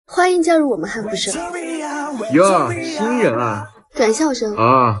欢迎加入我们汉服社。哟，新人啊！转校生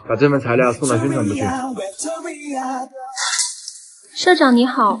啊，把这份材料送到宣传部去。社长你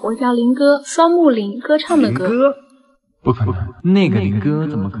好，我叫林鸽，双木林，歌唱的歌。林鸽？不可能，那个林鸽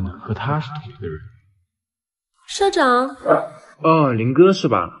怎么可能和他是同一个人？社长。哦，林鸽是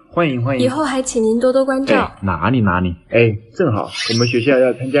吧？欢迎欢迎。以后还请您多多关照。哪里。哎，正好我们学校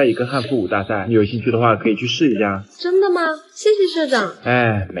要参加一个汉服舞大赛，你有兴趣的话可以去试一下。真的吗？谢谢社长。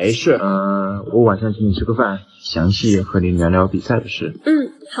哎，没事。我晚上请你吃个饭，详细和你聊聊比赛的事。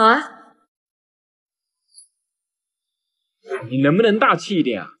好啊。你能不能大气一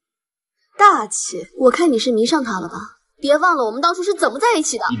点啊？大气？我看你是迷上他了吧？别忘了我们当初是怎么在一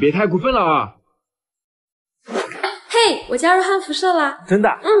起的。你别太过分了啊！嘿，我加入汉服社啦！真的？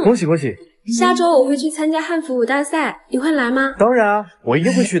恭喜恭喜！下周我会去参加汉服舞大赛，你会来吗？当然啊，我一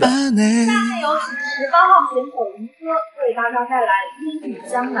定会去的。下面有请18号选手林鸽为大家带来《烟雨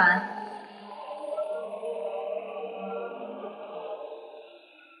江南》。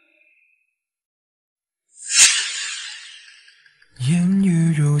烟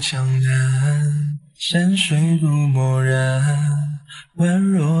雨如江南，山水如墨然，宛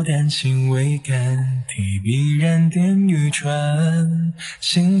若丹青未干，提笔燃点欲穿，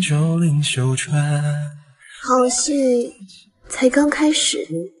行舟临秀川。好戏才刚开始。